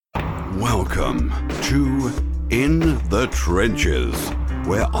Welcome to In the Trenches,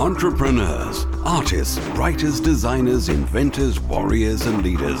 where entrepreneurs, artists, writers, designers, inventors, warriors, and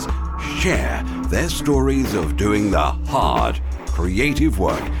leaders share their stories of doing the hard, creative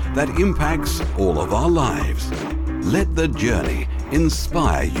work that impacts all of our lives. Let the journey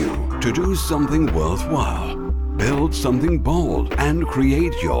inspire you to do something worthwhile, build something bold, and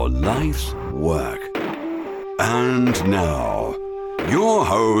create your life's work. And now, your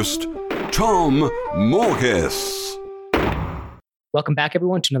host, Tom Morkis. Welcome back,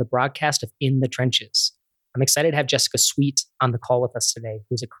 everyone, to another broadcast of In the Trenches. I'm excited to have Jessica Sweet on the call with us today,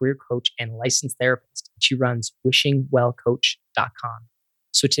 who's a career coach and licensed therapist. She runs wishingwellcoach.com.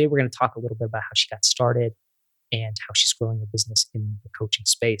 So today we're going to talk a little bit about how she got started and how she's growing her business in the coaching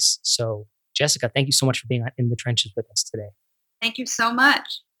space. So Jessica, thank you so much for being on In the Trenches with us today. Thank you so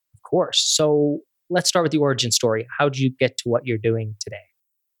much. Of course. So let's start with the origin story. How did you get to what you're doing today?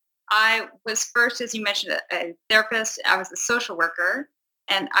 I was first, as you mentioned, a therapist. I was a social worker,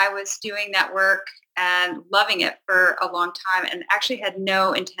 and I was doing that work and loving it for a long time and actually had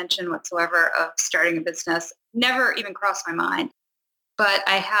no intention whatsoever of starting a business. Never even crossed my mind. But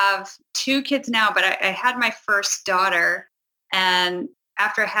I have two kids now, but I had my first daughter. And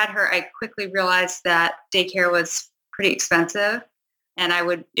after I had her, I quickly realized that daycare was pretty expensive. And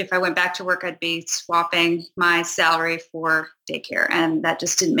if I went back to work, I'd be swapping my salary for daycare. And that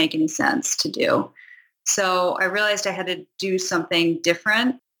just didn't make any sense to do. So I realized I had to do something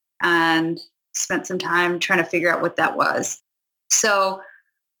different and spent some time trying to figure out what that was. So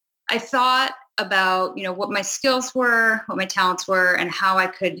I thought about, what my skills were, what my talents were, and how I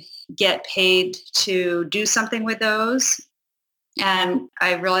could get paid to do something with those. And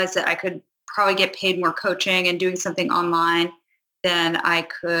I realized that I could probably get paid more coaching and doing something online than I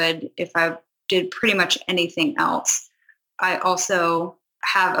could if I did pretty much anything else. I also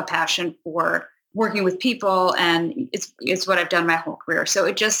have a passion for working with people, and it's what I've done my whole career. So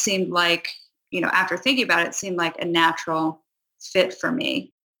it just seemed like, after thinking about it, it seemed like a natural fit for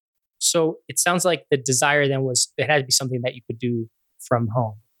me. So it sounds like the desire then was it had to be something that you could do from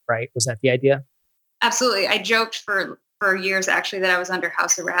home, right? Was that the idea? Absolutely. I joked for years actually that I was under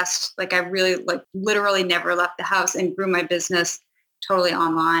house arrest. Like I really literally never left the house and grew my business totally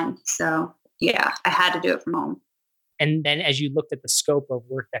online. So yeah, I had to do it from home. And then as you looked at the scope of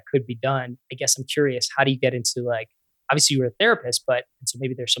work that could be done, I guess I'm curious, how do you get into obviously you were a therapist, and so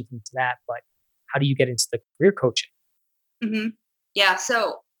maybe there's something to that, but how do you get into the career coaching? Mm-hmm. Yeah.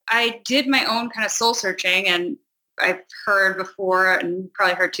 So I did my own kind of soul searching, and I've heard before and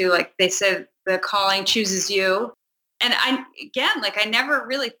probably heard too, they said the calling chooses you. And I never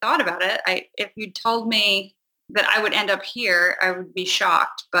really thought about it. If you told me that I would end up here, I would be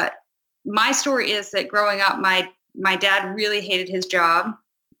shocked. But my story is that growing up, my dad really hated his job,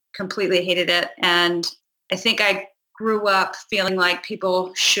 completely hated it. And I think I grew up feeling like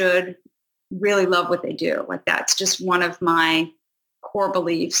people should really love what they do. Like that's just one of my core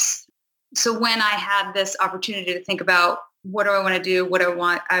beliefs. So when I had this opportunity to think about what do I want to do, what I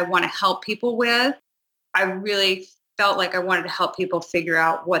want to help people with, I really felt like I wanted to help people figure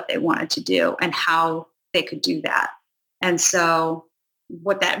out what they wanted to do and how they could do that. And so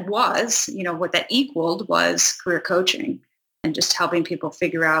what that was, what that equaled was career coaching and just helping people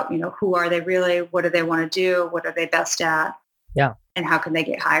figure out, who are they really? What do they want to do? What are they best at? Yeah. And how can they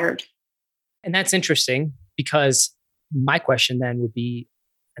get hired? And that's interesting because my question then would be,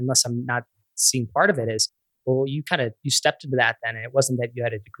 unless I'm not seeing part of it is, well, you stepped into that then, and it wasn't that you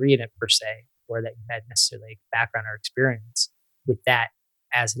had a degree in it per se, or that you had necessarily background or experience with that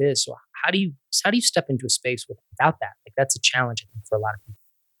as it is. So how do you step into a space without that? That's a challenge, I think, for a lot of people.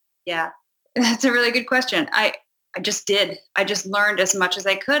 Yeah, that's a really good question. I just did. I just learned as much as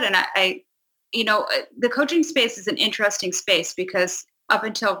I could. And the coaching space is an interesting space because up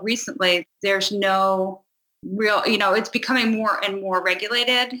until recently, there's no real, it's becoming more and more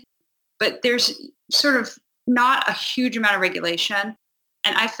regulated, but there's sort of not a huge amount of regulation.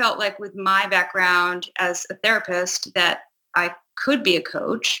 And I felt like with my background as a therapist that I could be a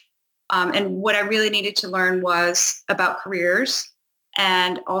coach. And what I really needed to learn was about careers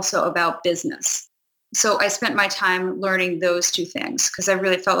and also about business. So I spent my time learning those two things because I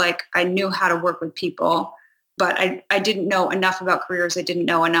really felt like I knew how to work with people, but I didn't know enough about careers. I didn't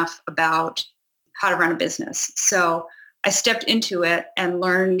know enough about how to run a business. So I stepped into it and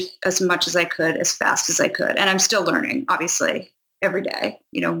learned as much as I could, as fast as I could. And I'm still learning, obviously, every day,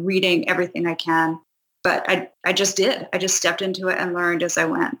 reading everything I can. But I just did. I just stepped into it and learned as I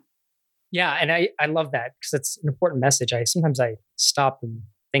went. Yeah. And I love that because it's an important message. Sometimes I stop and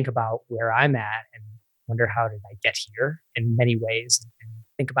think about where I'm at and wonder how did I get here in many ways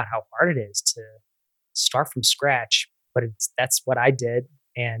and think about how hard it is to start from scratch, but that's what I did.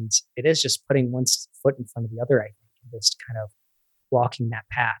 And it is just putting one foot in front of the other, I think, and just kind of walking that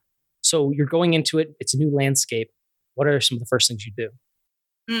path. So you're going into it, it's a new landscape. What are some of the first things you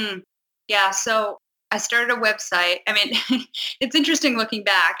do? Yeah, so I started a website. I mean, it's interesting looking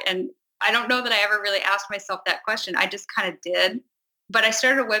back, and I don't know that I ever really asked myself that question. I just kind of did. But I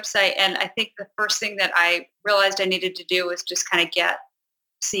started a website, and I think the first thing that I realized I needed to do was just kind of get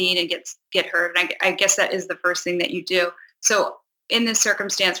seen and get heard. And I guess that is the first thing that you do. So in this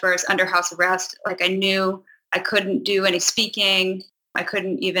circumstance where I was under house arrest, like I knew I couldn't do any speaking. I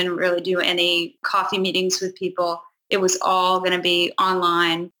couldn't even really do any coffee meetings with people. It was all going to be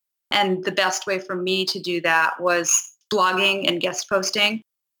online. And the best way for me to do that was blogging and guest posting.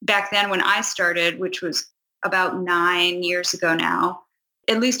 Back then when I started, which was about 9 years ago now,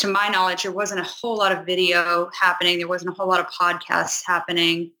 at least to my knowledge, there wasn't a whole lot of video happening. There wasn't a whole lot of podcasts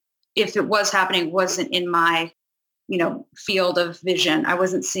happening. If it was happening, it wasn't in my, field of vision. I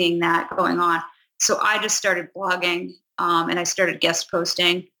wasn't seeing that going on. So I just started blogging and I started guest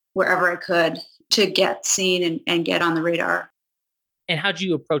posting wherever I could to get seen and get on the radar. And how did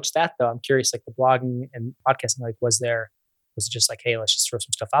you approach that though? I'm curious, like the blogging and podcasting, was it just like, hey, let's just throw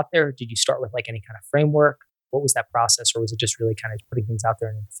some stuff out there? Did you start with like any kind of framework? What was that process? Or was it just really kind of putting things out there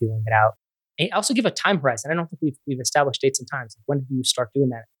and feeling it out? And also give a time horizon. I don't think we've established dates and times. When did you start doing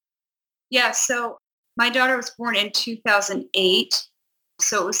that? Yeah. So my daughter was born in 2008.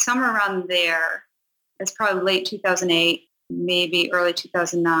 So it was somewhere around there. It's probably late 2008, maybe early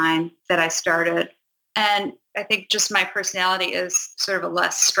 2009 that I started. And I think just my personality is sort of a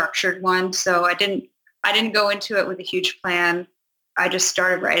less structured one. So I didn't go into it with a huge plan. I just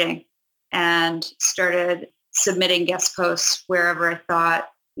started writing and started submitting guest posts wherever I thought,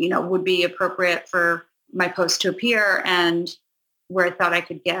 would be appropriate for my post to appear and where I thought I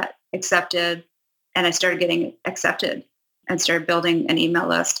could get accepted. And I started getting accepted and started building an email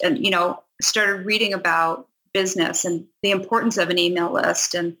list and, started reading about business and the importance of an email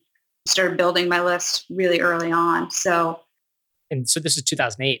list and started building my list really early on. So this is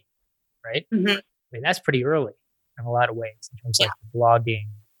 2008, right? Mm-hmm. I mean, that's pretty early in a lot of ways in terms of like blogging.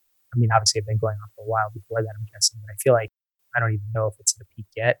 I mean, obviously I've been going on for a while before that, I'm guessing, but I feel like I don't even know if it's at a peak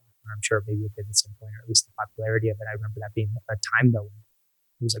yet. Or I'm sure maybe it did at some point, or at least the popularity of it. I remember that being a time though, when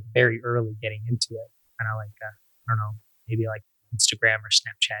it was like very early getting into it. Kind of like, I don't know, maybe like Instagram or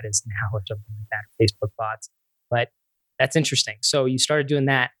Snapchat is now or something like that, Facebook bots. But that's interesting. So you started doing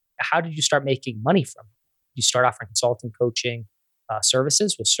that. How did you start making money from it? Did you start offering consulting, coaching,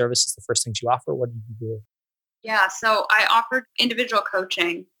 services? Was services the first things you offer? What did you do? Yeah, so I offered individual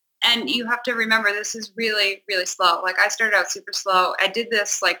coaching. And you have to remember, this is really, really slow. Like I started out super slow. I did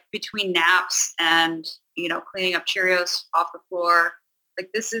this like between naps and, cleaning up Cheerios off the floor. Like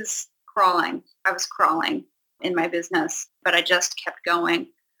this is crawling. I was crawling in my business, but I just kept going.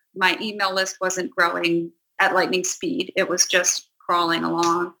 My email list wasn't growing at lightning speed. It was just crawling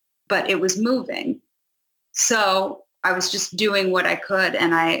along, but it was moving. So I was just doing what I could.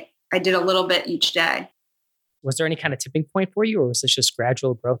 And I did a little bit each day. Was there any kind of tipping point for you, or was this just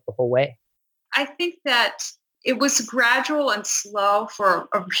gradual growth the whole way? I think that it was gradual and slow for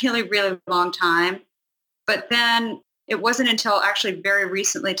a really, really long time. But then it wasn't until actually very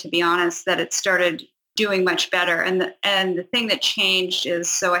recently, to be honest, that it started doing much better. And the thing that changed is,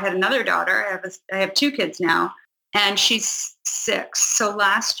 so I had another daughter. I have 2 kids now, and she's 6. So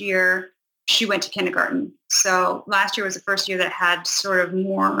last year she went to kindergarten. So last year was the first year that I had sort of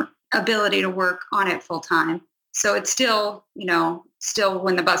more ability to work on it full time. So it's still, still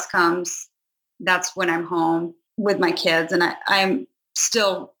when the bus comes, that's when I'm home with my kids. And I'm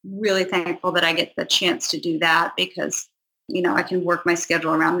still really thankful that I get the chance to do that because, I can work my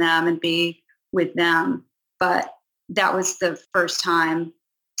schedule around them and be with them. But that was the first time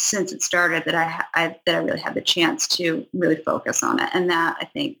since it started that I really had the chance to really focus on it. And that, I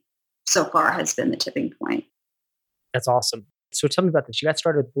think, so far has been the tipping point. That's awesome. So tell me about this. You got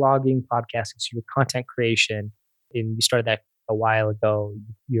started with blogging, podcasting, so your content creation, and you started that a while ago.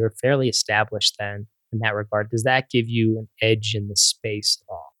 You're fairly established then in that regard. Does that give you an edge in the space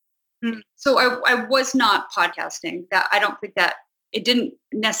at all? So I was not podcasting. That I don't think that it didn't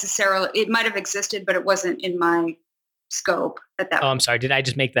necessarily, it might have existed, but it wasn't in my scope at that point. I'm sorry. Did I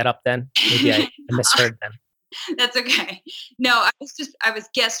just make that up then? Maybe I misheard then. That's okay. No, I was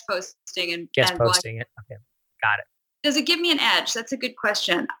guest posting and posting it. Okay. Got it. Does it give me an edge? That's a good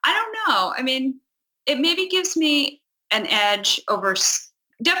question. I don't know. I mean, it maybe gives me an edge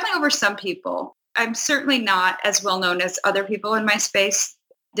definitely over some people. I'm certainly not as well known as other people in my space.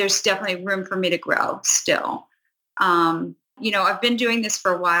 There's definitely room for me to grow still. I've been doing this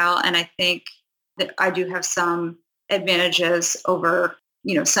for a while, and I think that I do have some advantages over,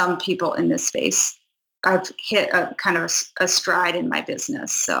 some people in this space. I've hit a kind of a stride in my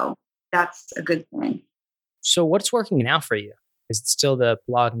business. So that's a good thing. So what's working now for you? Is it still the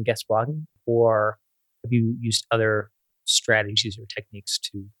blog and guest blogging, or have you used other strategies or techniques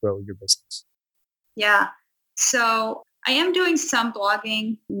to grow your business? Yeah. So I am doing some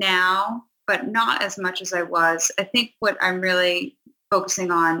blogging now, but not as much as I was. I think what I'm really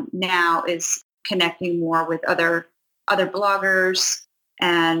focusing on now is connecting more with other bloggers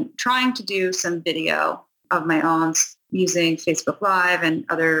and trying to do some video of my own using Facebook Live and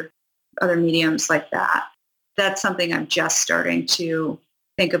other mediums like that. That's something I'm just starting to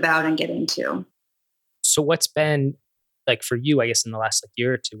think about and get into. So what's been like for you, I guess, in the last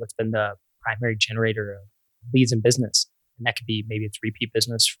year or two, what's been the primary generator of leads in business? And that could be maybe it's repeat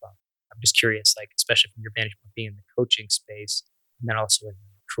business from, I'm just curious, especially from your vantage point being in the coaching space and then also in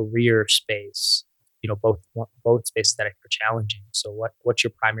the career space, both spaces that are challenging. So what's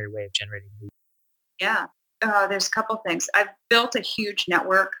your primary way of generating leads? Yeah, there's a couple things. I've built a huge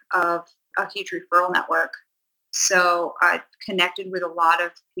network a huge referral network. So I've connected with a lot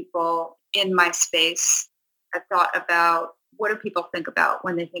of people in my space. I've thought about what do people think about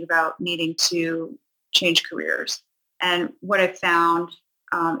when they think about needing to change careers. And what I've found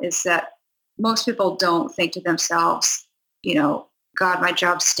is that most people don't think to themselves, God, my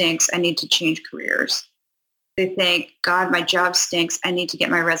job stinks. I need to change careers. They think, God, my job stinks. I need to get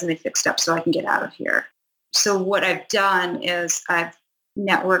my resume fixed up so I can get out of here. So what I've done is I've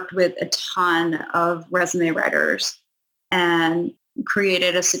networked with a ton of resume writers and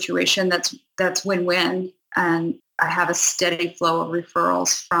created a situation that's win-win. And I have a steady flow of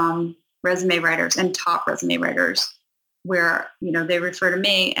referrals from resume writers and top resume writers where, they refer to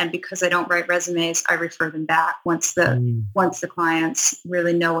me. And because I don't write resumes, I refer them back once the clients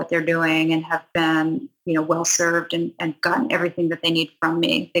really know what they're doing and have been, well served and gotten everything that they need from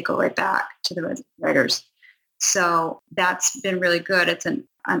me. They go right back to the resume writers. So that's been really good. It's an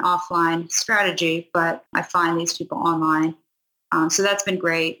offline strategy, but I find these people online. So that's been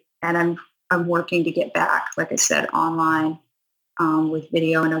great. And I'm working to get back, like I said, online with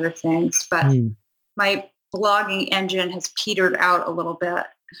video and other things. But my blogging engine has petered out a little bit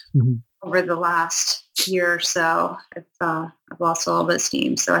over the last year or so. I've lost a little bit of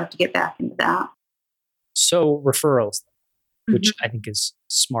steam, so I have to get back into that. So referrals, which I think is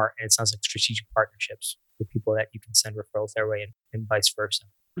smart, and it sounds like strategic partnerships with people that you can send referrals their way and vice versa.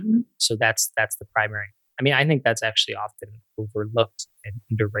 So that's the primary. I mean, I think that's actually often overlooked and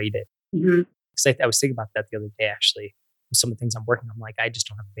underrated. Because I was thinking about that the other day, actually. Some of the things I'm working on, I'm like, I just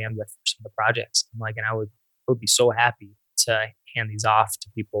don't have bandwidth for some of the projects. I'm like, and I would be so happy to hand these off to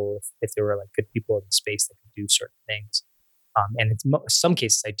people if there were good people in the space that could do certain things. And in some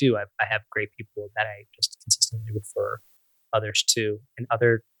cases I do. I have great people that I just consistently refer others to. In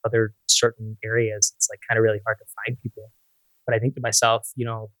other certain areas, it's kind of really hard to find people. But I think to myself,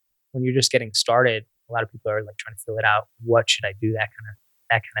 when you're just getting started, a lot of people are trying to fill it out. What should I do? That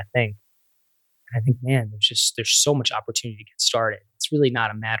kind of thing. And I think, man, there's so much opportunity to get started. It's really not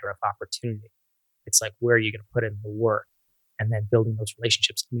a matter of opportunity. It's where are you going to put in the work and then building those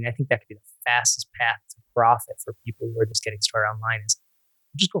relationships. I mean, I think that could be the fastest path to profit for people who are just getting started online is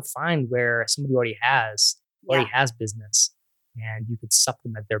just go find where somebody already has business and you could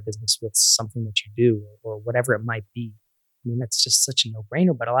supplement their business with something that you do or whatever it might be. I mean, that's just such a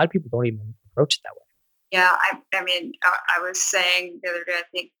no-brainer, but a lot of people don't even approach it that way. Yeah, I mean, I was saying the other day, I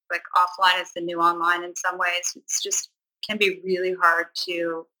think offline is the new online in some ways. It's just can be really hard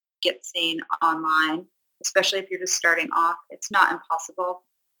to get seen online, especially if you're just starting off. It's not impossible,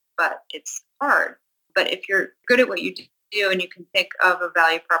 but it's hard. But if you're good at what you do and you can think of a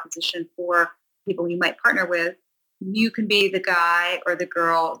value proposition for people you might partner with, you can be the guy or the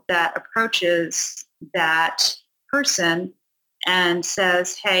girl that approaches that person and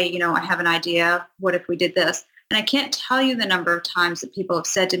says, hey, I have an idea. What if we did this? And I can't tell you the number of times that people have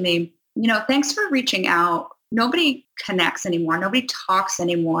said to me, thanks for reaching out. Nobody connects anymore. Nobody talks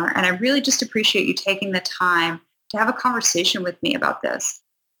anymore. And I really just appreciate you taking the time to have a conversation with me about this.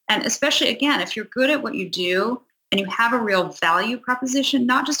 And especially, again, if you're good at what you do and you have a real value proposition,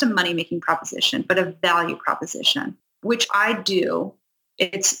 not just a money-making proposition, but a value proposition, which I do,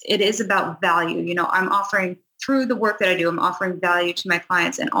 it is about value. I'm offering through the work that I do, I'm offering value to my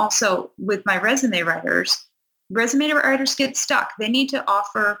clients. And also with my resume writers get stuck. They need to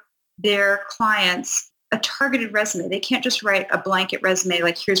offer their clients a targeted resume. They can't just write a blanket resume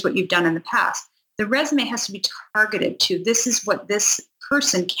here's what you've done in the past. The resume has to be targeted to this is what this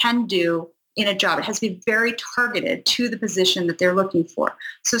person can do in a job. It has to be very targeted to the position that they're looking for.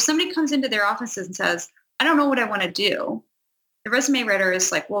 So if somebody comes into their offices and says, I don't know what I want to do, the resume writer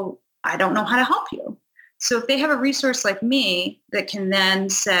is like, well, I don't know how to help you. So if they have a resource like me that can then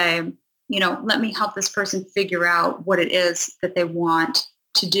say, let me help this person figure out what it is that they want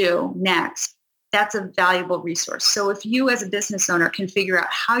to do next, that's a valuable resource. So if you as a business owner can figure out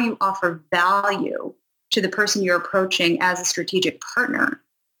how you offer value to the person you're approaching as a strategic partner,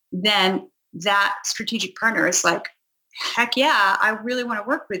 then that strategic partner is like, heck yeah, I really want to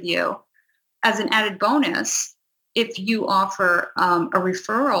work with you. As an added bonus, if you offer a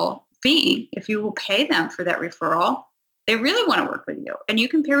referral fee, if you will pay them for that referral, they really want to work with you. And you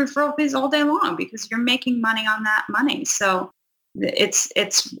can pay referral fees all day long because you're making money on that money. So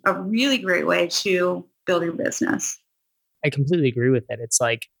it's a really great way to build your business. I completely agree with it. It's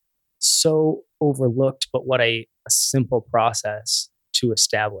like so overlooked, but what a simple process to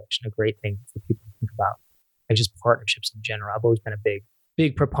establish and a great thing for people to think about. Like just partnerships in general. I've always been a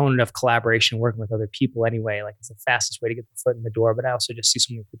big proponent of collaboration, working with other people anyway. Like it's the fastest way to get the foot in the door. But I also just see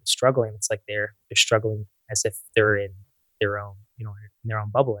so many people struggling. It's like they're struggling as if they're in their own, in their own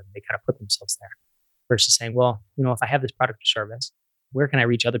bubble, and they kind of put themselves there. Versus saying, well, if I have this product or service, where can I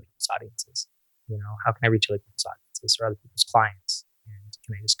reach other people's audiences? How can I reach other people's audiences or other people's clients? And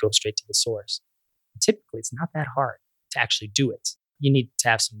can I just go straight to the source? And typically, it's not that hard to actually do it. You need to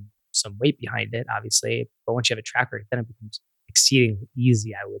have some weight behind it, obviously. But once you have a track record, then it becomes exceedingly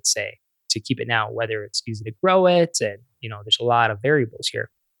easy, I would say, to keep it now, whether it's easy to grow it. And, there's a lot of variables here.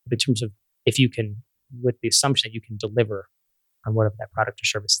 But in terms of if you can, with the assumption that you can deliver on whatever that product or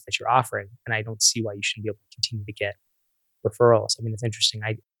service that you're offering, and I don't see why you shouldn't be able to continue to get referrals. I mean, it's interesting.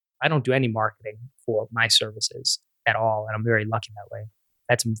 I don't do any marketing for my services at all. And I'm very lucky that way.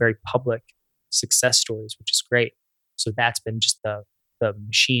 I had some very public success stories, which is great. So that's been just the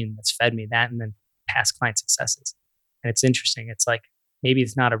machine that's fed me that, and then past client successes. And it's interesting. It's like, maybe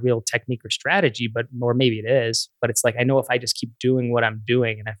it's not a real technique or strategy, or maybe it is, but it's like, I know if I just keep doing what I'm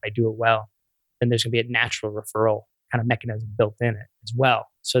doing and if I do it well, then there's going to be a natural referral kind of mechanism built in it as well.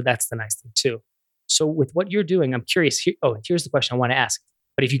 So that's the nice thing too. So with what you're doing, I'm curious. Here's the question I want to ask.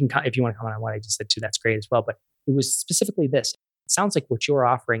 But if you want to comment on what I just said too, that's great as well. But it was specifically this. It sounds like what you're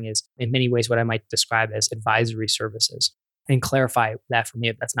offering is in many ways what I might describe as advisory services. And clarify that for me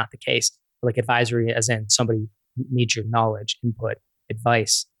if that's not the case. Like advisory as in somebody needs your knowledge, input,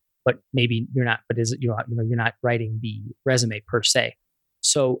 advice, but maybe you're not, you're not writing the resume per se.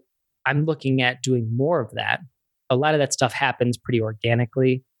 So I'm looking at doing more of that. A lot of that stuff happens pretty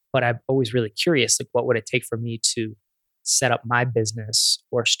organically, but I'm always really curious, like what would it take for me to set up my business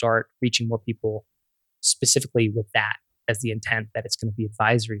or start reaching more people specifically with that as the intent that it's going to be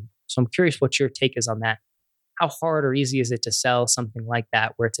advisory. So I'm curious what your take is on that. How hard or easy is it to sell something like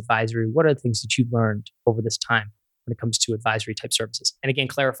that where it's advisory? What are the things that you've learned over this time when it comes to advisory type services? And again,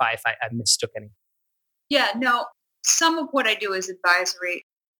 clarify if I mistook any. Yeah, no, some of what I do is advisory.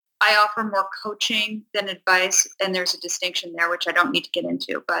 I offer more coaching than advice, and there's a distinction there, which I don't need to get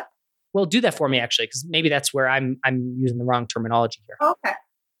into, but. Well, do that for me actually, because maybe that's where I'm using the wrong terminology here. Okay.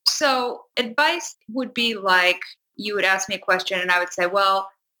 So advice would be like, you would ask me a question and I would say, well,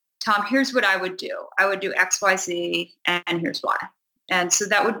 Tom, here's what I would do. I would do X, Y, Z, and here's why. And so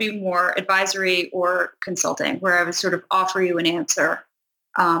that would be more advisory or consulting, where I would sort of offer you an answer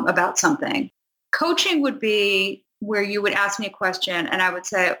about something. Coaching would be where you would ask me a question and I would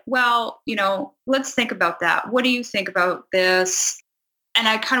say, well, let's think about that. What do you think about this? And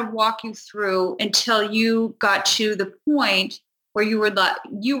I kind of walk you through until you got to the point where you were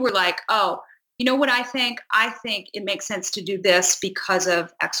like, oh, you know what I think? I think it makes sense to do this because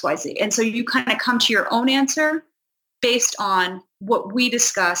of X, Y, Z. And so you kind of come to your own answer based on what we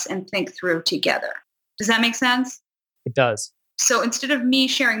discuss and think through together. Does that make sense? It does. So instead of me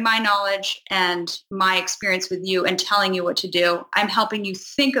sharing my knowledge and my experience with you and telling you what to do, I'm helping you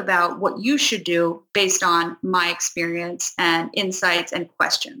think about what you should do based on my experience and insights and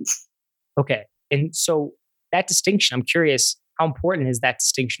questions. Okay. And so that distinction, I'm curious, how important is that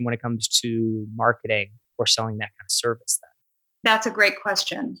distinction when it comes to marketing or selling that kind of service then? That's a great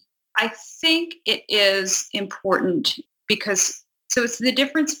question. I think it is important because, so it's the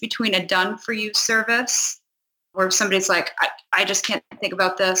difference between a done-for-you service where somebody's like, I just can't think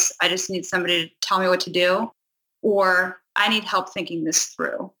about this. I just need somebody to tell me what to do, or I need help thinking this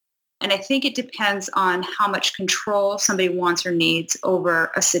through. And I think it depends on how much control somebody wants or needs over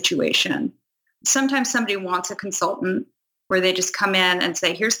a situation. Sometimes somebody wants a consultant where they just come in and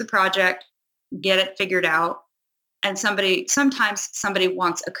say, here's the project, get it figured out. And sometimes somebody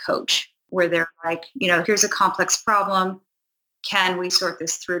wants a coach where they're like, here's a complex problem. can we sort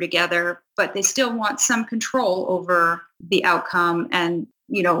this through together? But they still want some control over the outcome. And,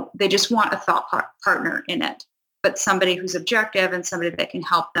 they just want a thought partner in it, but somebody who's objective and somebody that can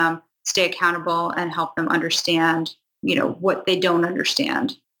help them stay accountable and help them understand, what they don't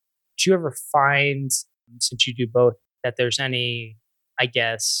understand. Do you ever find, since you do both, that there's any, I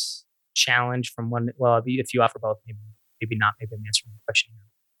guess, challenge from one? Well, if you offer both, maybe not. Maybe I'm answering the question here.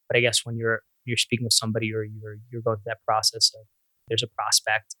 But I guess when you're speaking with somebody or you're going through that process of there's a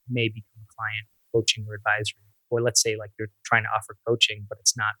prospect, may become a client, coaching or advisory, or let's say like you're trying to offer coaching, but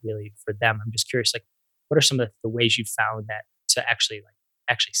it's not really for them. I'm just curious, like, what are some of the ways you found that to actually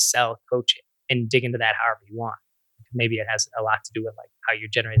sell coaching and dig into that however you want? Maybe it has a lot to do with like how you're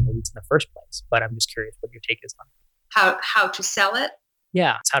generating the leads in the first place, but I'm just curious what your take is on it. How to sell it?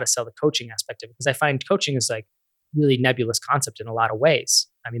 Yeah, it's how to sell the coaching aspect of it, because I find coaching is like really nebulous concept in a lot of ways.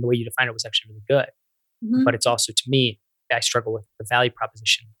 I mean, the way you define it was actually really good, but it's also, to me, I struggle with the value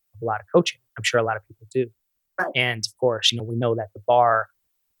proposition of a lot of coaching. I'm sure a lot of people do. Right. And of course, we know that the bar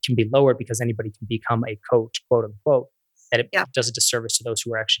can be lowered because anybody can become a coach, quote unquote, that it does a disservice to those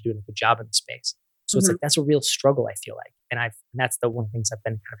who are actually doing a good job in the space. So it's like, that's a real struggle, I feel like. And that's the one of the things I've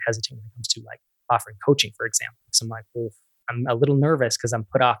been kind of hesitant when it comes to like offering coaching, for example. Because I'm like, well, I'm a little nervous because I'm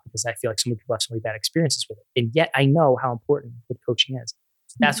put off because I feel like so many people have so many bad experiences with it. And yet I know how important good coaching is.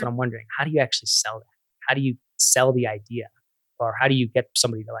 So that's what I'm wondering. How do you actually sell that? How do you sell the idea? Or how do you get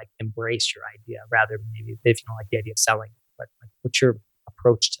somebody to like embrace your idea rather than maybe if you don't like the idea of selling it? But like, what's your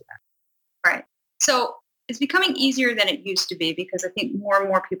approach to that? Right. So it's becoming easier than it used to be because I think more and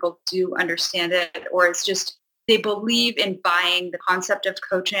more people do understand it, or it's just they believe in buying the concept of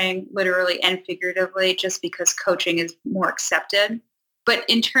coaching literally and figuratively just because coaching is more accepted. But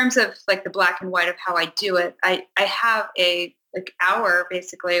in terms of like the black and white of how I do it, I have a like hour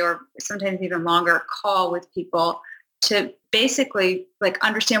basically, or sometimes even longer call with people to basically like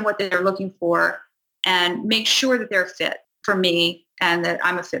understand what they're looking for and make sure that they're a fit for me and that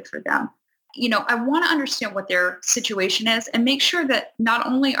I'm a fit for them. I want to understand what their situation is and make sure that not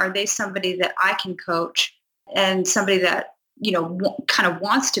only are they somebody that I can coach and somebody that, kind of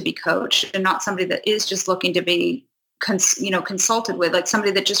wants to be coached and not somebody that is just looking to be, consulted with, like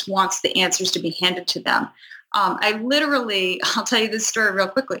somebody that just wants the answers to be handed to them. I'll tell you this story real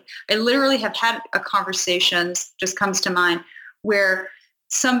quickly. I literally have had a conversation, just comes to mind, where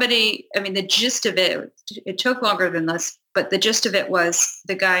somebody, the gist of it took longer than this, but the gist of it was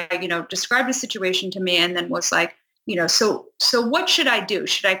the guy, described a situation to me and then was like, so what should I do?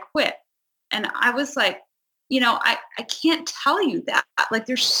 Should I quit? And I was like, I can't tell you that. Like,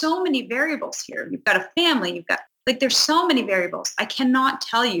 there's so many variables here. You've got a family, there's so many variables. I cannot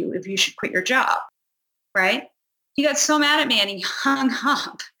tell you if you should quit your job. Right? He got so mad at me and he hung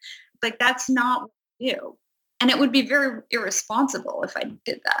up. Like, that's not what I do. And it would be very irresponsible if I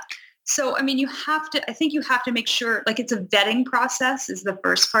did that. So, I think you have to make sure, like, it's a vetting process is the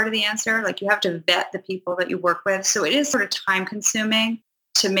first part of the answer. Like, you have to vet the people that you work with. So it is sort of time consuming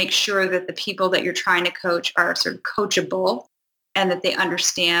to make sure that the people that you're trying to coach are sort of coachable and that they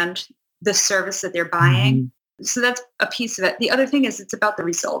understand the service that they're buying. So that's a piece of it. The other thing is it's about the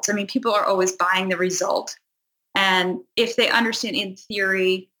results. People are always buying the result. And if they understand in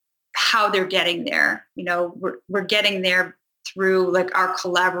theory how they're getting there, we're getting there through like our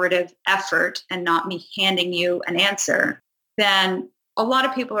collaborative effort and not me handing you an answer, then a lot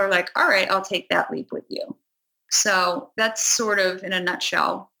of people are like, all right, I'll take that leap with you. So that's sort of in a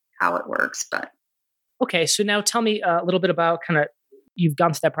nutshell how it works. But okay, so now tell me a little bit about kind of, you've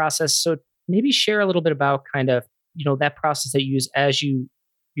gone through that process. So maybe share a little bit about kind of, that process that you use as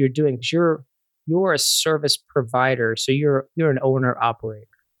you're doing, because you're a service provider. So you're an owner operator.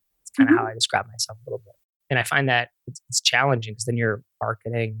 It's kind of how I describe myself a little bit. And I find that it's challenging because then you're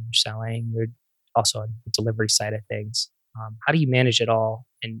marketing, you're selling, you're also on the delivery side of things. How do you manage it all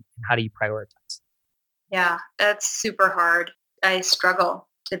and how do you prioritize? Yeah, that's super hard. I struggle,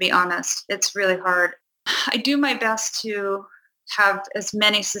 to be honest. It's really hard. I do my best to have as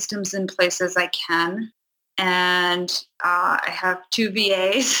many systems in place as I can. And I have 2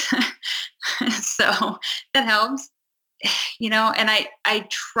 VAs, so that helps, and I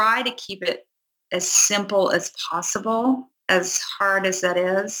try to keep it as simple as possible, as hard as that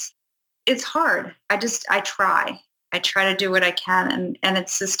is. It's hard. I try to do what I can and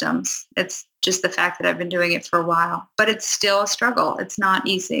it's systems. It's just the fact that I've been doing it for a while, but it's still a struggle. It's not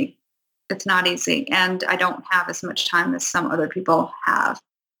easy. And I don't have as much time as some other people have.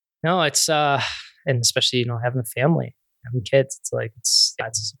 No, it's, and especially, having a family, having kids,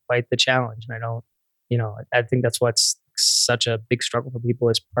 that's quite the challenge. And I think that's what's such a big struggle for people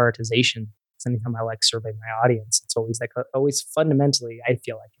is prioritization. because anytime I survey my audience, it's always always fundamentally, I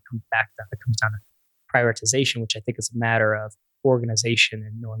feel like it comes down to prioritization, which I think is a matter of organization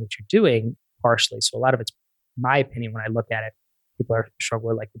and knowing what you're doing partially. So a lot of it's my opinion when I look at it. People are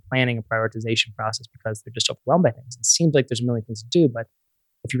struggling with the planning and prioritization process because they're just overwhelmed by things. It seems like there's a million things to do, but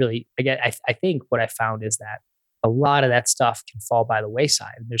if you really, I think what I found is that a lot of that stuff can fall by the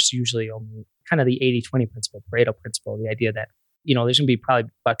wayside. There's usually only kind of the 80-20 principle, Pareto principle, the idea that, there's going to be probably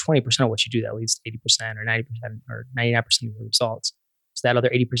about 20% of what you do that leads to 80% or 90% or 99% of your results. So that other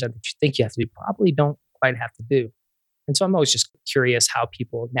 80% that you think you have to do probably don't quite have to do. And so I'm always just curious how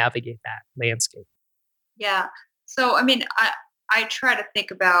people navigate that landscape. Yeah. So, I try to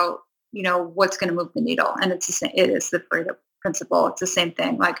think about, what's going to move the needle. And it is the Pareto principle. It's the same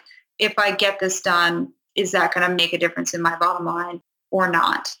thing. Like, if I get this done, is that going to make a difference in my bottom line or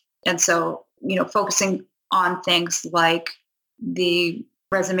not? And so, focusing on things like the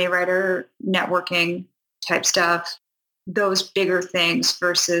resume writer, networking type stuff, those bigger things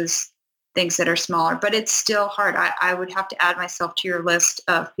versus things that are smaller. But it's still hard. I would have to add myself to your list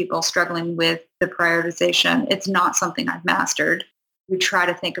of people struggling with the prioritization. It's not something I've mastered. We try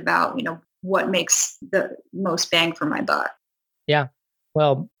to think about, what makes the most bang for my buck. Yeah.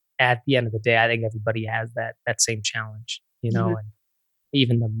 Well, at the end of the day, I think everybody has that same challenge, and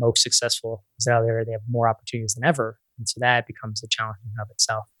even the most successful out there, they have more opportunities than ever. And so that becomes a challenge in and of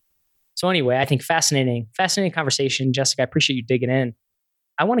itself. So anyway, I think fascinating conversation. Jessica, I appreciate you digging in.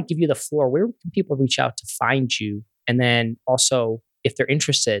 I want to give you the floor. Where can people reach out to find you? And then also, if they're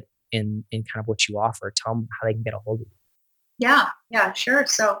interested in kind of what you offer, tell them how they can get a hold of you. Yeah, sure.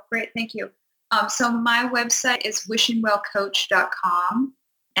 So great. Thank you. So my website is wishingwellcoach.com,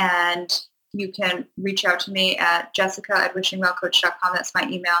 and you can reach out to me at jessica@wishingwellcoach.com. That's my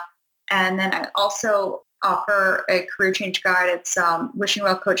email. And then I also offer a career change guide. It's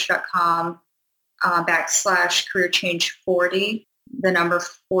wishingwellcoach.com /career change 40, the number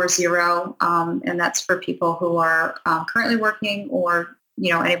 40. And that's for people who are currently working or,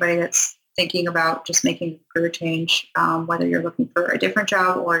 anybody that's thinking about just making a career change, whether you're looking for a different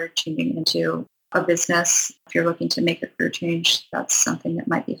job or changing into a business. If you're looking to make a career change, that's something that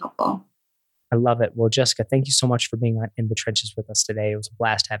might be helpful. I love it. Well, Jessica, thank you so much for being in the trenches with us today. It was a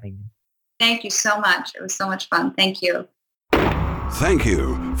blast having you. Thank you so much. It was so much fun. Thank you. Thank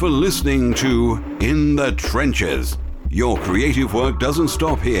you for listening to In the Trenches. Your creative work doesn't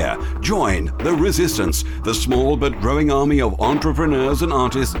stop here. Join the Resistance, the small but growing army of entrepreneurs and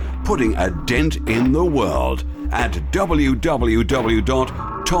artists putting a dent in the world at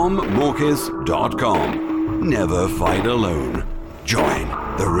www.tommorkes.com. Never fight alone. Join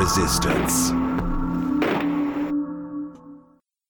the Resistance.